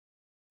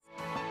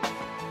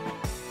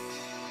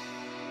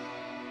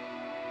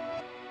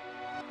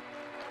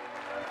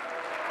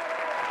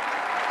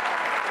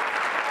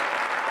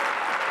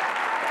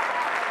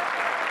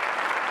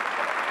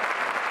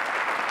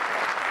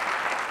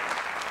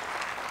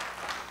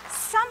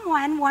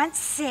Someone once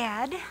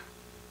said,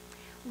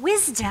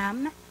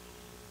 wisdom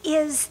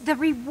is the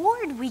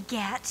reward we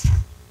get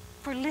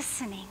for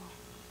listening.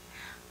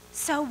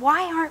 So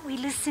why aren't we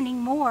listening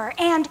more?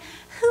 And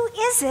who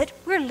is it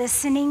we're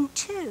listening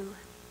to?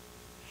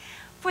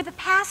 For the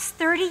past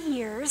 30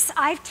 years,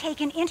 I've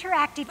taken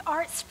interactive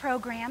arts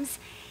programs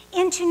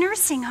into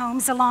nursing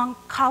homes along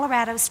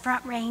Colorado's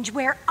Front Range,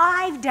 where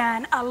I've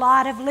done a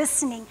lot of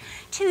listening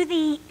to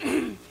the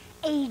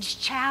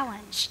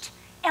age-challenged,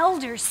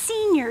 elders,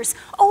 seniors,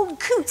 old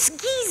coots,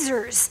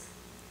 geezers.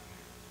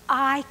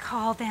 I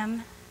call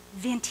them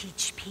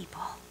vintage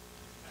people.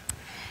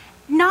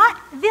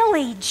 Not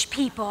village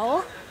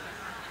people,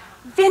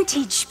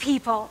 vintage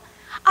people.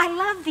 I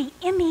love the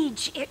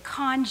image it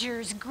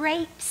conjures,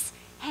 grapes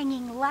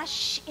hanging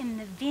lush in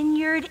the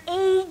vineyard,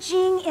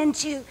 aging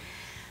into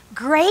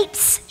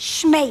grapes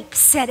schmapes,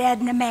 said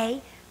Edna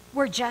May,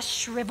 were just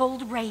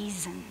shriveled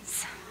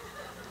raisins.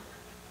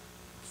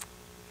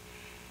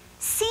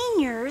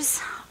 Seniors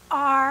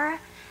are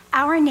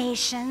our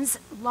nation's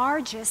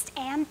largest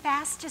and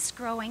fastest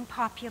growing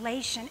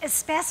population,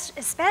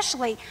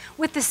 especially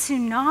with the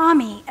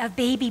tsunami of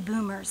baby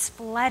boomers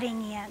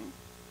flooding in.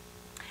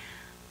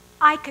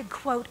 I could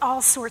quote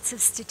all sorts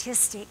of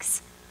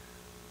statistics,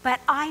 but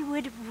I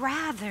would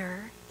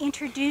rather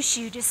introduce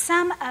you to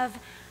some of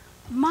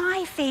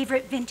my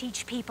favorite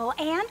vintage people,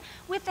 and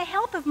with the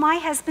help of my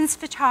husband's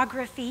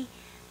photography,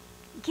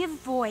 give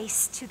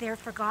voice to their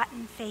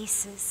forgotten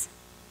faces.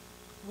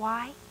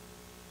 Why?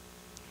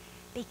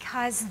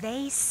 Because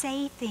they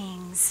say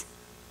things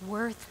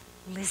worth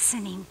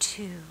listening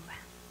to.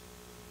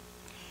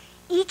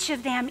 Each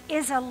of them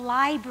is a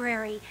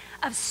library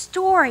of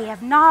story,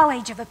 of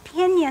knowledge, of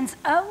opinions.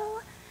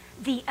 Oh,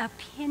 the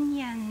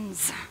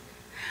opinions.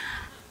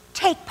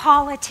 Take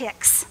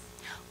politics.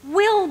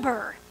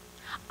 Wilbur.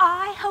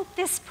 I hope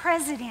this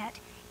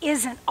president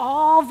isn't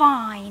all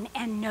vine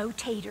and no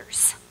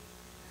taters.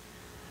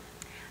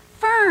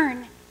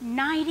 Fern,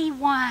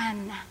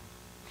 91.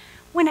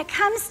 When it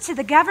comes to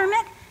the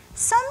government,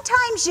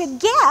 sometimes you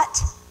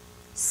get,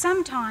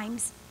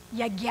 sometimes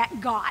you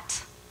get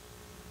got.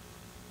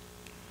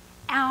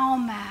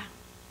 Alma.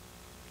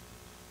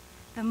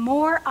 The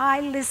more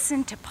I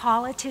listen to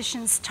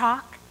politicians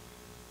talk,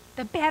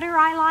 the better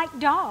I like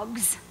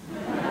dogs.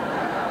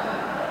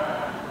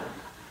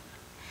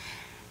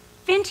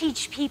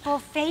 Vintage people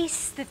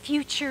face the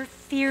future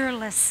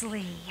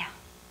fearlessly.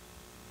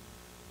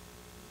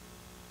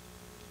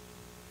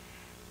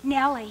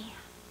 Nellie,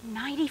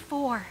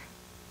 94.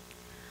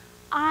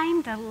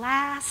 I'm the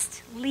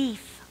last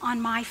leaf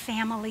on my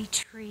family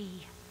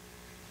tree.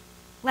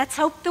 Let's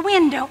hope the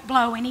wind don't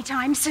blow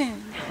anytime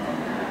soon.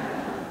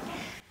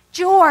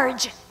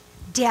 George,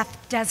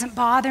 death doesn't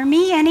bother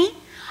me any.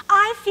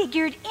 I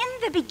figured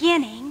in the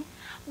beginning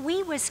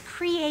we was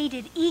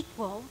created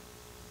equal.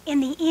 In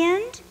the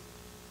end,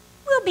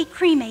 we'll be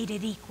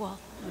cremated equal.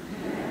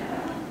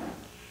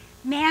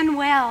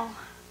 Manuel,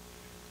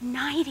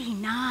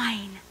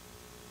 99.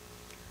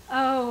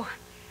 Oh,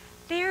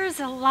 there's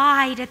a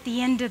light at the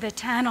end of the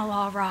tunnel,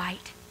 all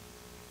right.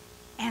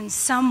 And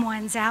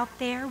someone's out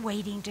there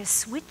waiting to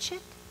switch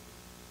it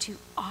to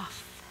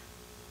off.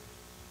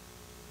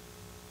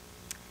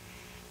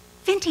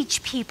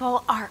 Vintage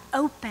people are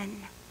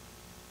open,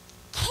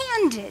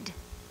 candid.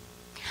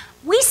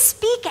 We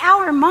speak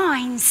our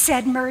minds,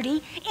 said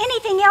Murdy.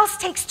 Anything else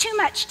takes too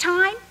much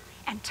time,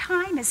 and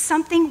time is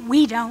something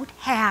we don't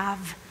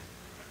have.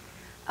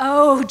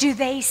 Oh, do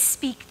they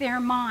speak their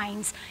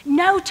minds?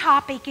 No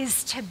topic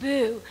is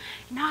taboo,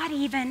 not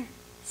even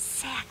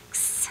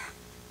sex.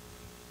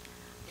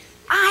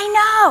 I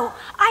know.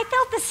 I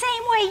felt the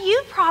same way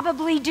you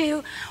probably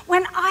do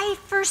when I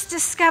first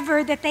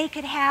discovered that they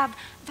could have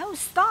those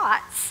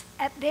thoughts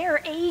at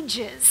their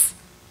ages.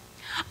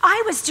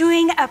 I was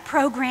doing a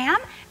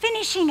program,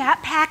 finishing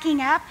up,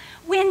 packing up,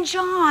 when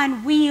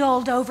John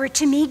wheeled over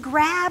to me,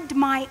 grabbed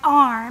my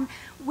arm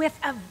with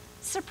a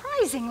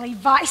surprisingly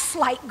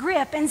vice-like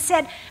grip and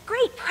said,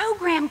 "Great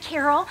program,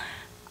 Carol.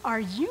 Are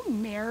you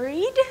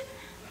married?"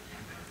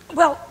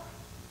 "Well,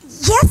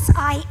 yes,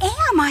 I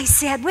am," I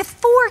said, "with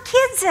 4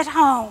 kids at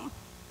home."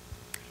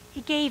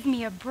 He gave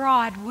me a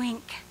broad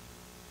wink.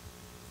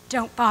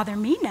 "Don't bother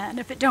me none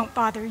if it don't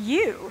bother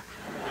you."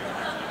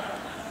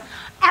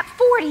 At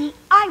 40,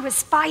 I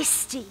was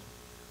feisty.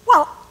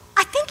 "Well,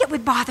 I think it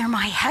would bother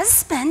my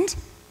husband."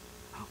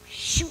 "Oh,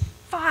 shoot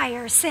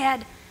fire,"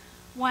 said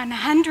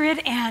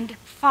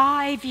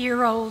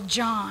 105-year-old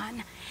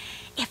John.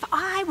 "If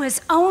I was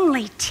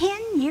only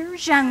 10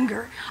 years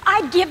younger,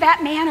 I'd give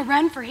that man a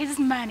run for his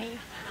money."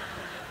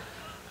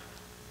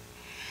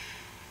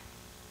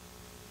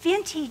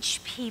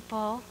 Vintage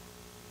people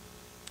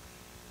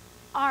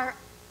are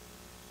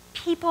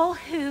people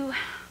who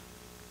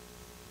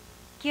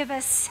give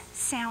us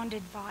sound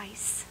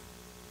advice.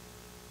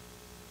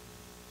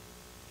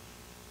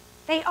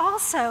 They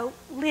also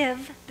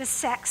live the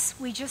sex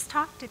we just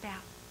talked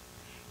about.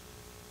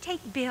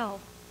 Take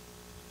Bill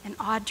and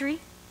Audrey.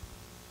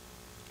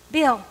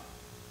 Bill,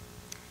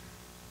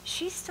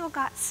 she's still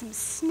got some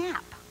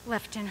snap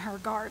left in her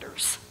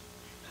garters.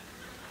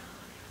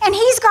 And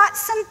he's got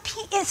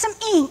some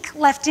ink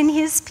left in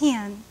his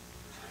pen.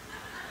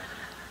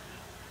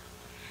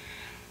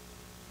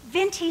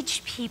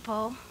 Vintage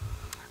people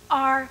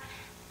are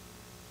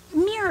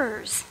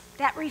mirrors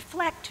that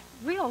reflect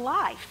real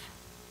life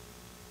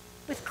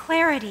with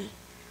clarity,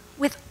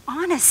 with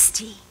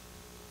honesty.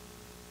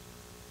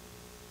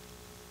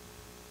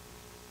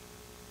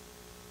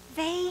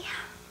 They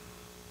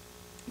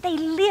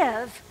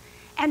live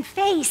and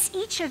face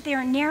each of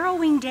their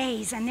narrowing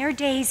days, and their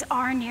days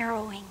are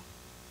narrowing,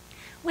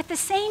 with the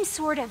same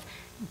sort of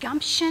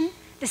gumption,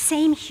 the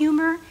same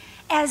humor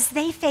as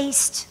they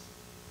faced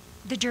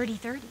the dirty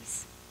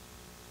 30s,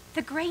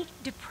 the Great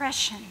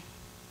Depression.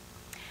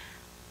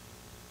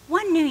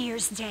 One New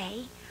Year's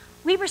Day,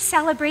 we were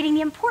celebrating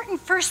the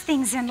important first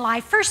things in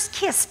life, first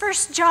kiss,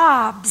 first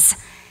jobs.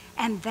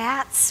 And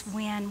that's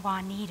when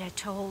Juanita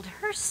told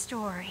her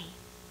story.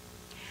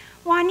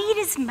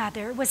 Juanita's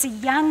mother was a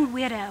young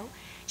widow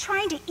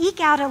trying to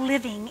eke out a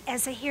living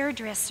as a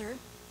hairdresser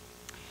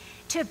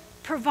to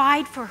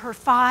provide for her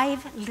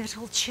 5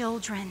 little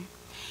children.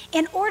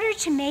 In order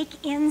to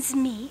make ends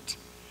meet,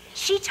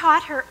 she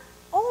taught her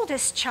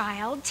oldest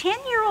child,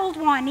 10-year-old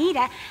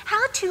Juanita,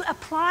 how to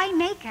apply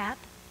makeup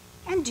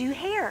and do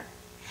hair.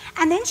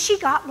 And then she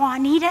got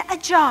Juanita a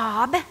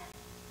job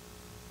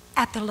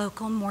at the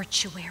local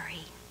mortuary.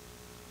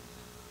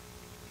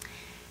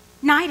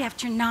 Night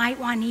after night,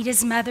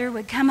 Juanita's mother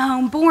would come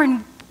home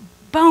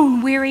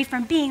bone weary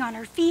from being on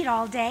her feet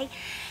all day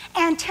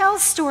and tell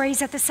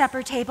stories at the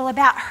supper table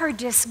about her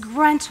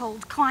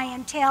disgruntled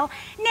clientele,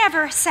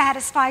 never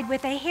satisfied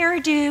with a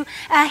hairdo,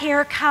 a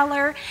hair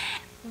color.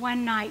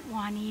 One night,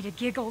 Juanita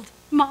giggled,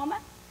 "Mama,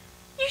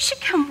 you should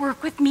come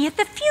work with me at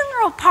the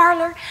funeral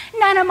parlor.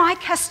 None of my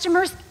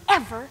customers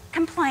ever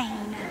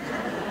complain."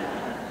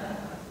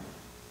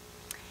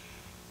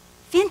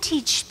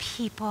 Vintage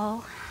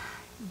people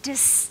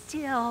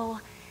distill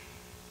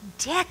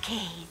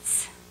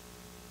decades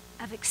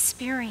of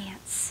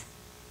experience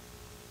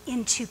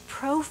into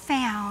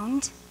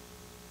profound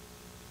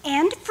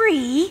and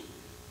free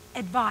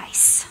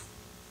advice.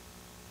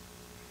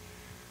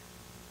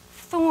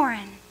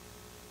 Thorn,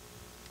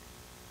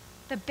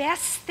 the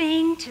best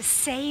thing to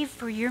save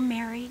for your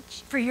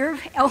marriage, for your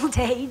old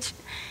age,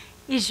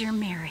 is your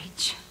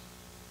marriage.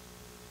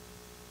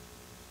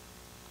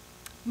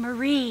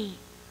 Marie,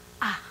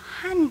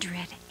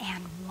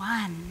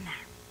 101.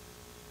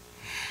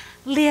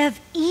 Live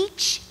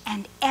each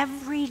and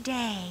every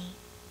day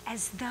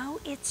as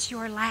though it's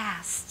your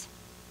last.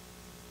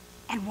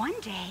 And one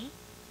day,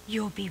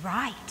 you'll be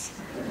right.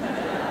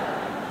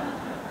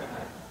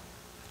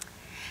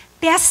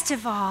 Best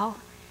of all,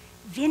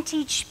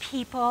 vintage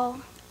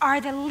people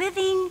are the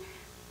living,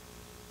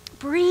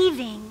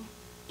 breathing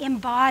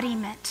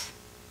embodiment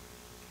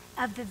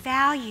of the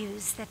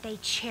values that they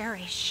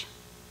cherish.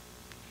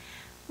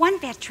 One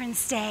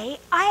Veterans Day,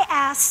 I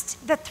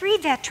asked the 3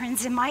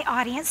 veterans in my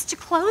audience to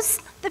close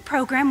the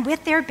program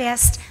with their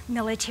best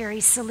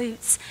military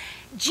salutes.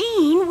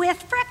 Gene,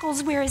 with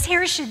freckles where his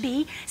hair should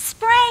be,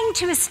 sprang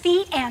to his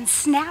feet and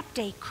snapped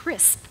a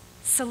crisp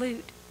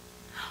salute.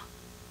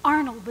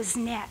 Arnold was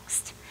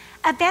next.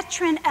 A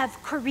veteran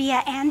of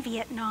Korea and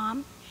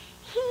Vietnam,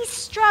 he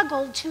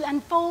struggled to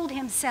unfold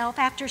himself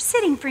after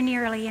sitting for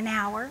nearly an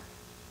hour.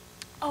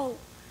 "Oh,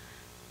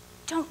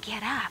 don't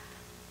get up."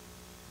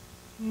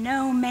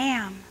 "No,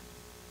 ma'am.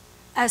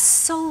 A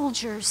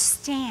soldier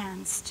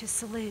stands to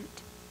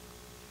salute."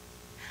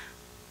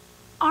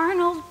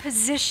 Arnold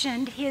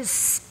positioned his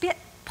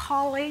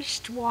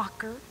spit-polished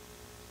walker,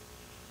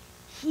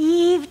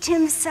 heaved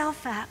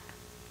himself up,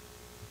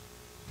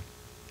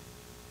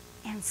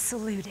 and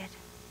saluted.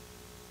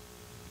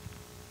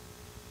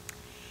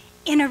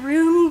 In a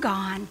room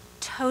gone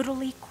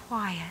totally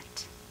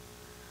quiet,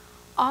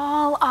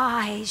 all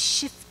eyes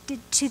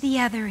shifted to the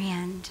other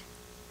end,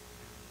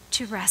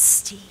 to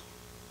Rusty,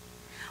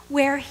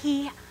 where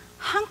he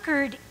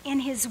hunkered in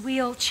his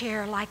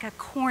wheelchair like a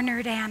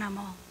cornered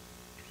animal.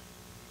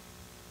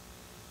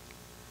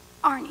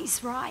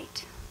 Arnie's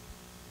right.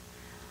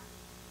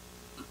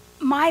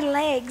 My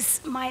legs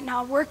might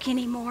not work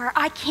anymore.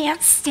 I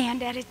can't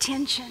stand at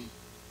attention.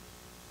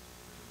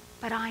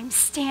 But I'm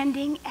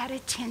standing at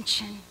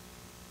attention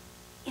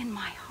in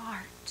my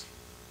heart.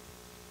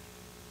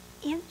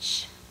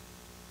 Inch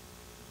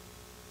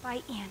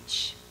by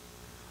inch,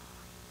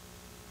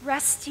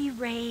 Rusty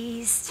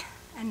raised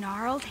a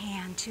gnarled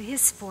hand to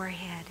his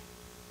forehead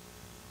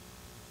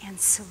and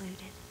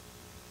saluted.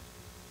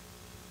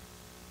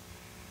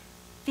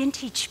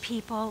 Vintage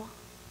people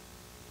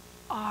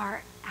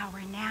are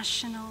our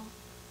national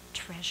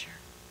treasure.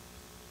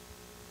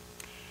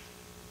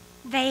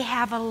 They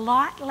have a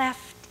lot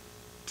left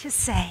to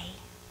say.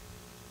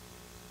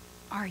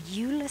 Are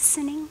you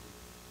listening?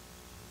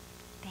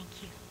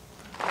 Thank you.